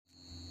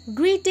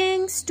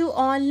Greetings to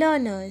all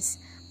learners.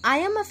 I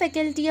am a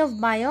faculty of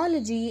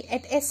biology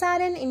at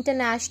SRN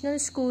International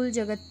School,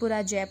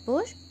 Jagatpura,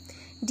 Jaipur.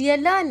 Dear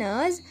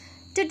learners,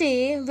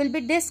 today we'll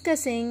be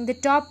discussing the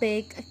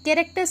topic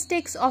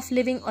Characteristics of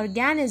Living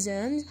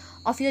Organisms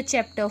of your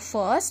chapter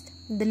first,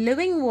 The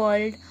Living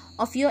World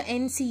of your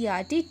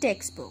NCERT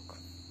textbook.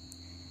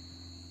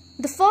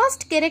 The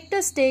first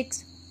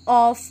characteristics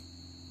of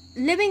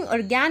living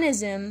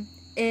organism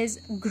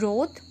is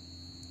growth.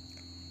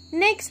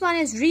 Next one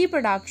is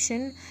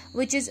reproduction,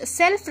 which is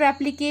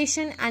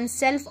self-replication and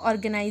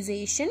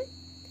self-organization.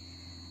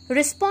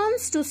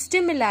 Response to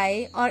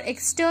stimuli or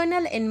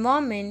external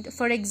environment,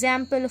 for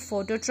example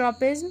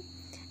phototropism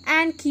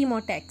and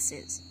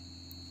chemotaxis.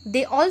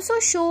 They also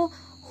show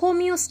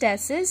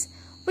homeostasis,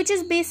 which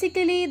is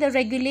basically the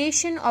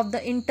regulation of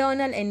the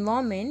internal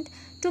environment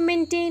to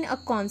maintain a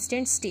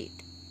constant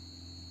state.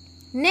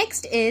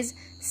 Next is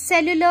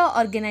cellular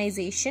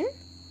organization,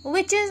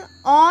 which is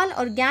all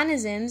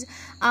organisms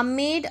are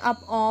made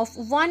up of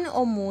one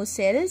or more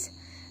cells,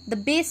 the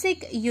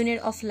basic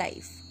unit of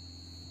life.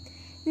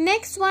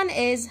 Next one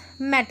is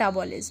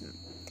metabolism.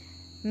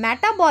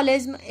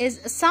 Metabolism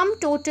is sum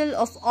total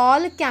of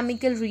all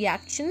chemical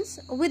reactions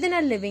within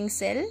a living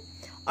cell,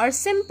 or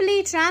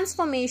simply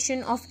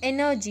transformation of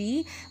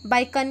energy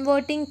by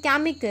converting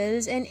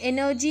chemicals and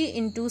energy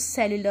into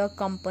cellular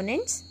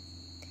components.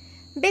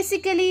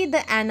 Basically the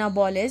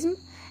anabolism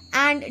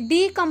and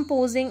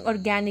decomposing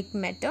organic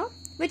matter,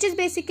 which is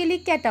basically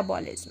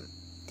catabolism.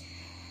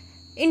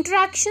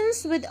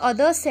 Interactions with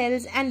other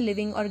cells and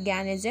living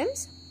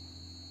organisms.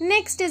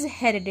 Next is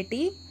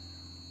heredity,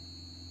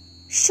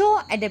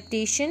 show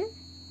adaptation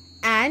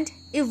and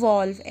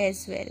evolve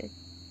as well.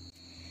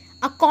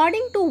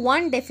 According to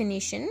one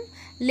definition,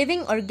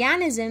 living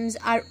organisms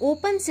are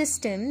open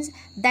systems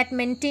that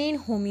maintain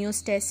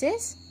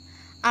homeostasis,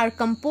 are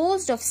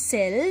composed of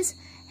cells,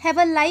 have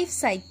a life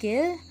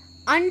cycle,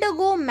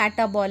 undergo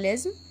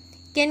metabolism,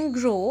 can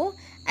grow,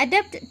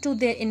 adapt to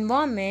their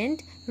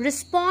environment,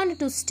 respond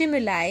to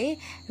stimuli,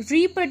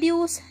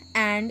 reproduce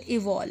and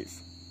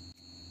evolve.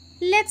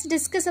 Let's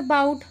discuss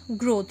about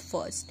growth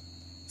first.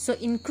 So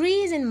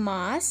increase in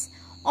mass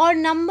or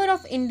number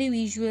of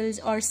individuals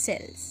or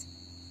cells.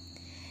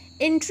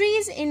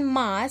 Increase in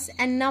mass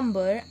and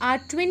number are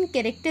twin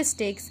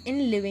characteristics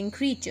in living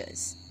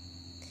creatures.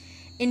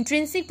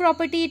 Intrinsic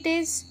property it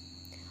is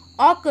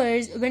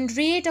occurs when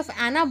rate of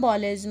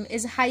anabolism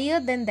is higher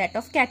than that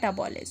of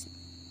catabolism.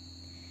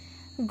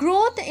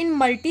 Growth in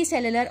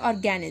multicellular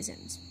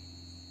organisms.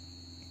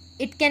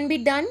 It can be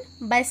done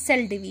by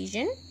cell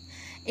division.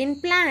 In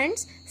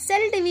plants,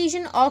 cell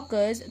division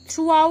occurs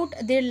throughout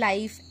their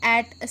life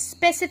at a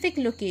specific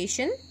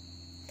location.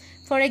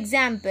 For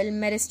example,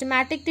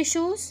 meristematic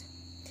tissues,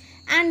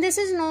 and this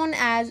is known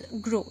as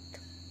growth.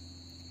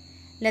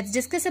 Let's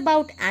discuss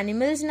about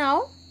animals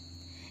now.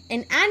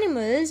 In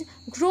animals,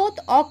 growth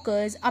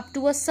occurs up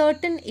to a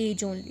certain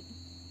age only,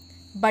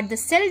 but the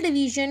cell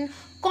division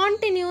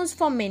continues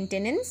for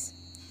maintenance.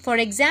 For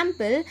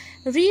example,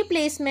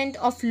 replacement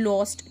of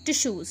lost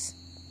tissues.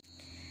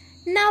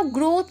 Now,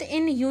 growth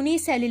in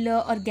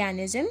unicellular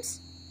organisms,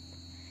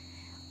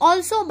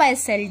 also by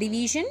cell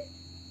division.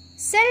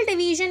 Cell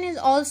division is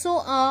also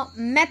a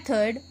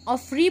method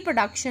of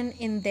reproduction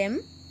in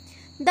them.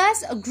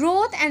 Thus,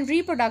 growth and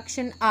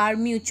reproduction are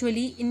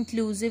mutually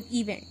inclusive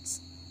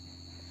events.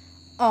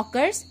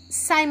 Occurs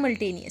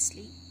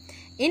simultaneously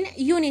in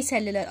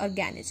unicellular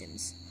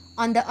organisms.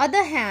 On the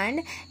other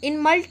hand, in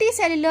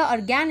multicellular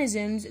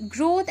organisms,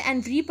 growth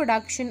and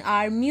reproduction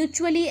are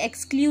mutually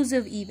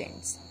exclusive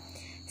events.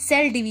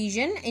 Cell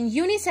division in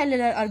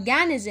unicellular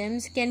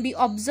organisms can be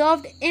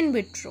observed in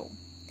vitro,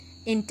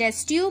 in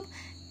test tube,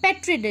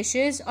 petri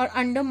dishes or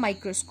under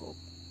microscope.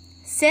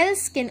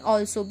 Cells can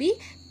also be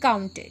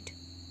counted.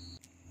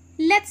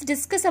 Let's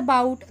discuss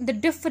about the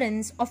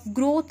difference of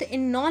growth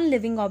in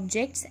non-living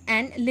objects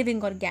and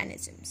living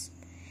organisms.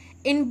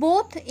 In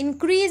both,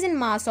 increase in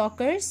mass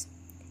occurs.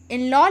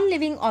 In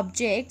non-living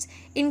objects,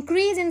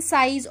 increase in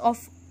size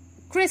of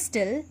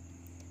crystal,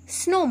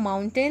 snow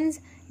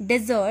mountains,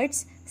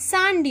 deserts,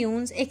 sand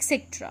dunes,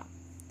 etc.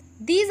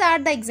 These are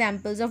the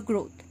examples of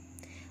growth.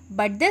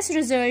 But this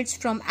results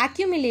from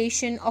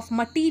accumulation of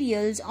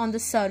materials on the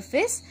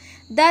surface,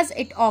 thus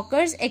it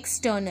occurs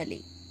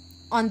externally.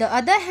 On the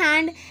other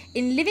hand,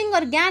 in living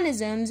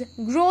organisms,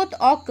 growth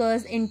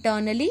occurs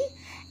internally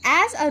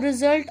as a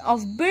result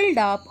of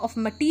build-up of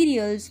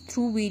materials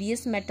through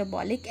various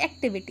metabolic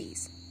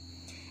activities.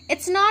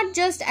 It's not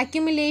just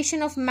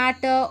accumulation of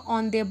matter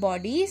on their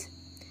bodies.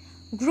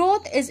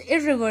 Growth is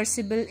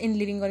irreversible in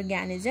living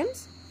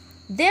organisms.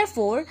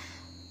 Therefore,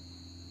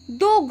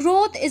 though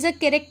growth is a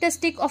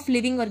characteristic of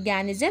living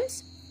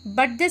organisms,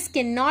 but this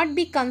cannot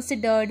be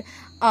considered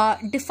a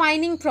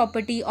defining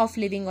property of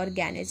living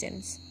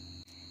organisms.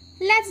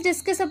 Let's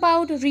discuss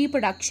about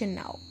reproduction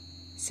now.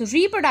 So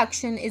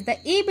reproduction is the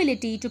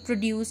ability to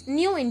produce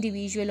new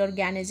individual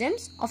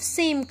organisms of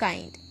same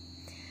kind.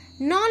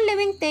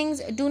 Non-living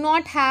things do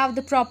not have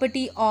the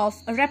property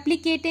of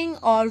replicating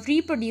or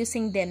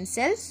reproducing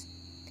themselves.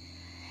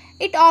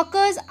 It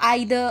occurs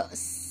either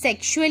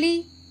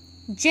sexually,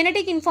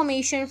 genetic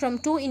information from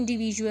two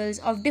individuals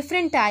of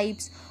different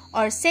types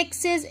or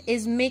sexes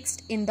is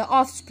mixed in the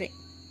offspring,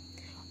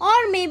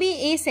 or maybe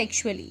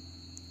asexually,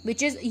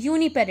 which is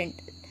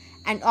uniparental,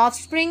 and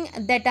offspring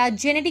that are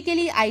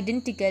genetically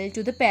identical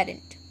to the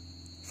parent.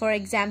 For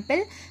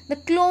example, the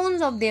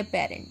clones of their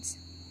parents.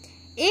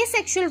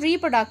 Asexual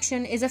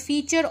reproduction is a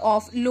feature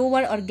of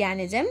lower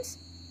organisms.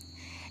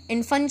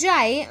 In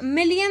fungi,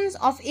 millions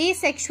of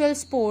asexual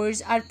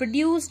spores are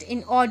produced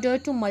in order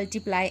to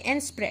multiply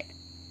and spread.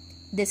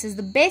 This is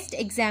the best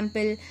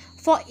example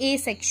for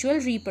asexual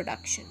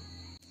reproduction.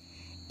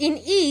 In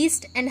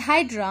yeast and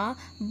hydra,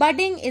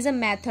 budding is a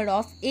method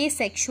of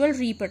asexual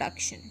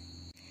reproduction.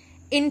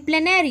 In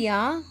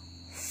planaria,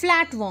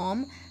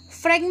 flatworm,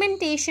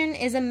 fragmentation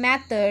is a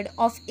method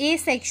of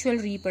asexual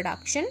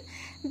reproduction.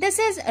 This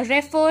is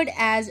referred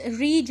as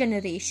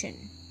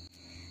regeneration.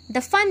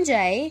 The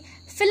fungi,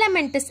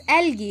 filamentous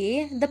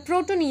algae, the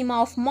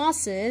protonema of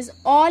mosses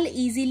all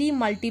easily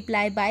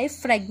multiply by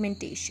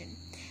fragmentation,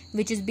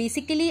 which is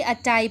basically a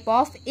type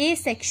of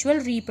asexual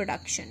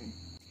reproduction.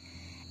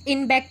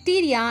 In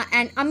bacteria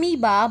and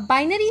amoeba,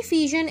 binary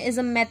fission is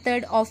a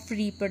method of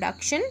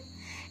reproduction.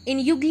 In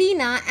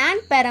euglena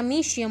and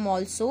paramecium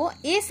also,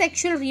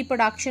 asexual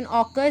reproduction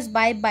occurs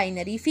by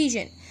binary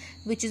fission,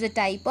 which is a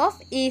type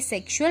of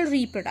asexual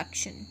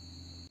reproduction.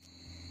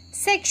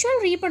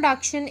 Sexual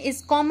reproduction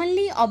is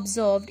commonly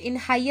observed in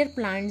higher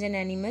plants and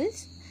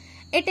animals.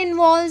 It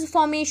involves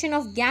formation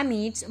of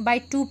gametes by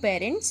two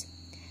parents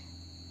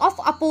of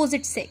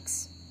opposite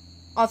sex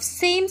of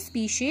same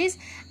species,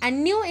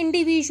 and new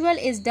individual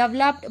is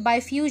developed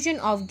by fusion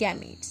of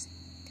gametes.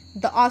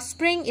 The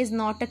offspring is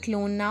not a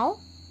clone now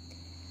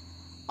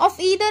of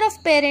either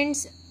of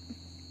parents.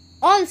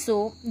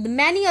 Also, the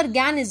many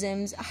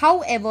organisms,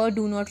 however,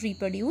 do not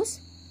reproduce.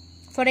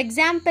 For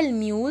example,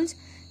 mules,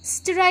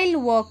 sterile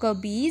worker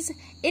bees,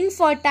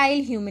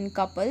 infertile human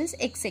couples,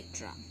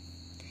 etc.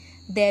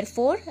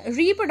 Therefore,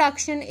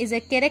 reproduction is a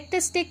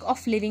characteristic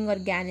of living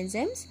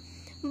organisms,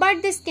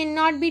 but this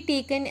cannot be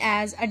taken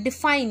as a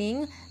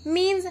defining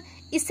means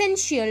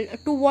essential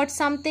to what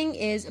something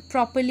is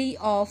properly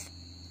of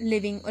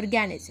living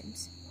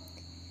organisms.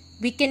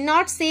 We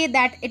cannot say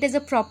that it is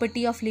a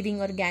property of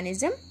living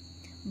organism,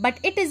 but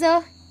it is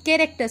a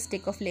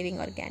characteristic of living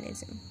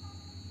organism.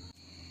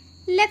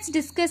 Let's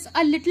discuss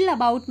a little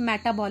about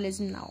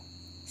metabolism now.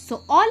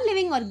 So all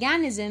living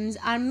organisms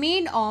are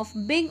made of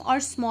big or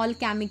small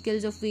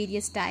chemicals of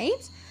various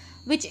types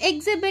which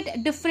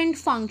exhibit different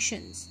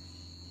functions.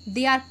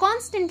 They are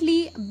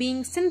constantly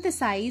being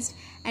synthesized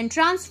and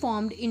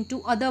transformed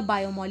into other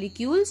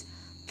biomolecules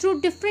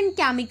through different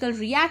chemical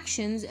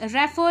reactions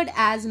referred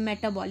as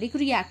metabolic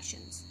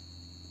reactions.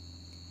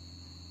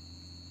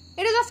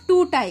 It is of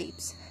two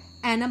types,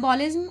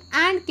 anabolism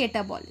and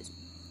catabolism.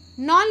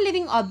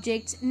 Non-living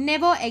objects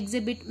never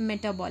exhibit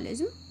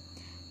metabolism.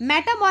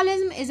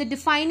 Metabolism is a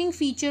defining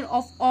feature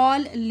of all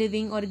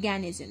living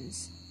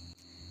organisms.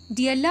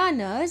 Dear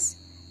learners,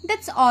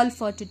 that's all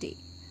for today.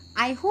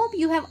 I hope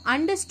you have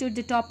understood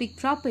the topic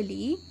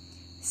properly.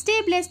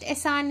 Stay blessed,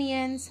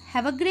 Essanians.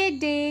 Have a great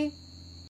day.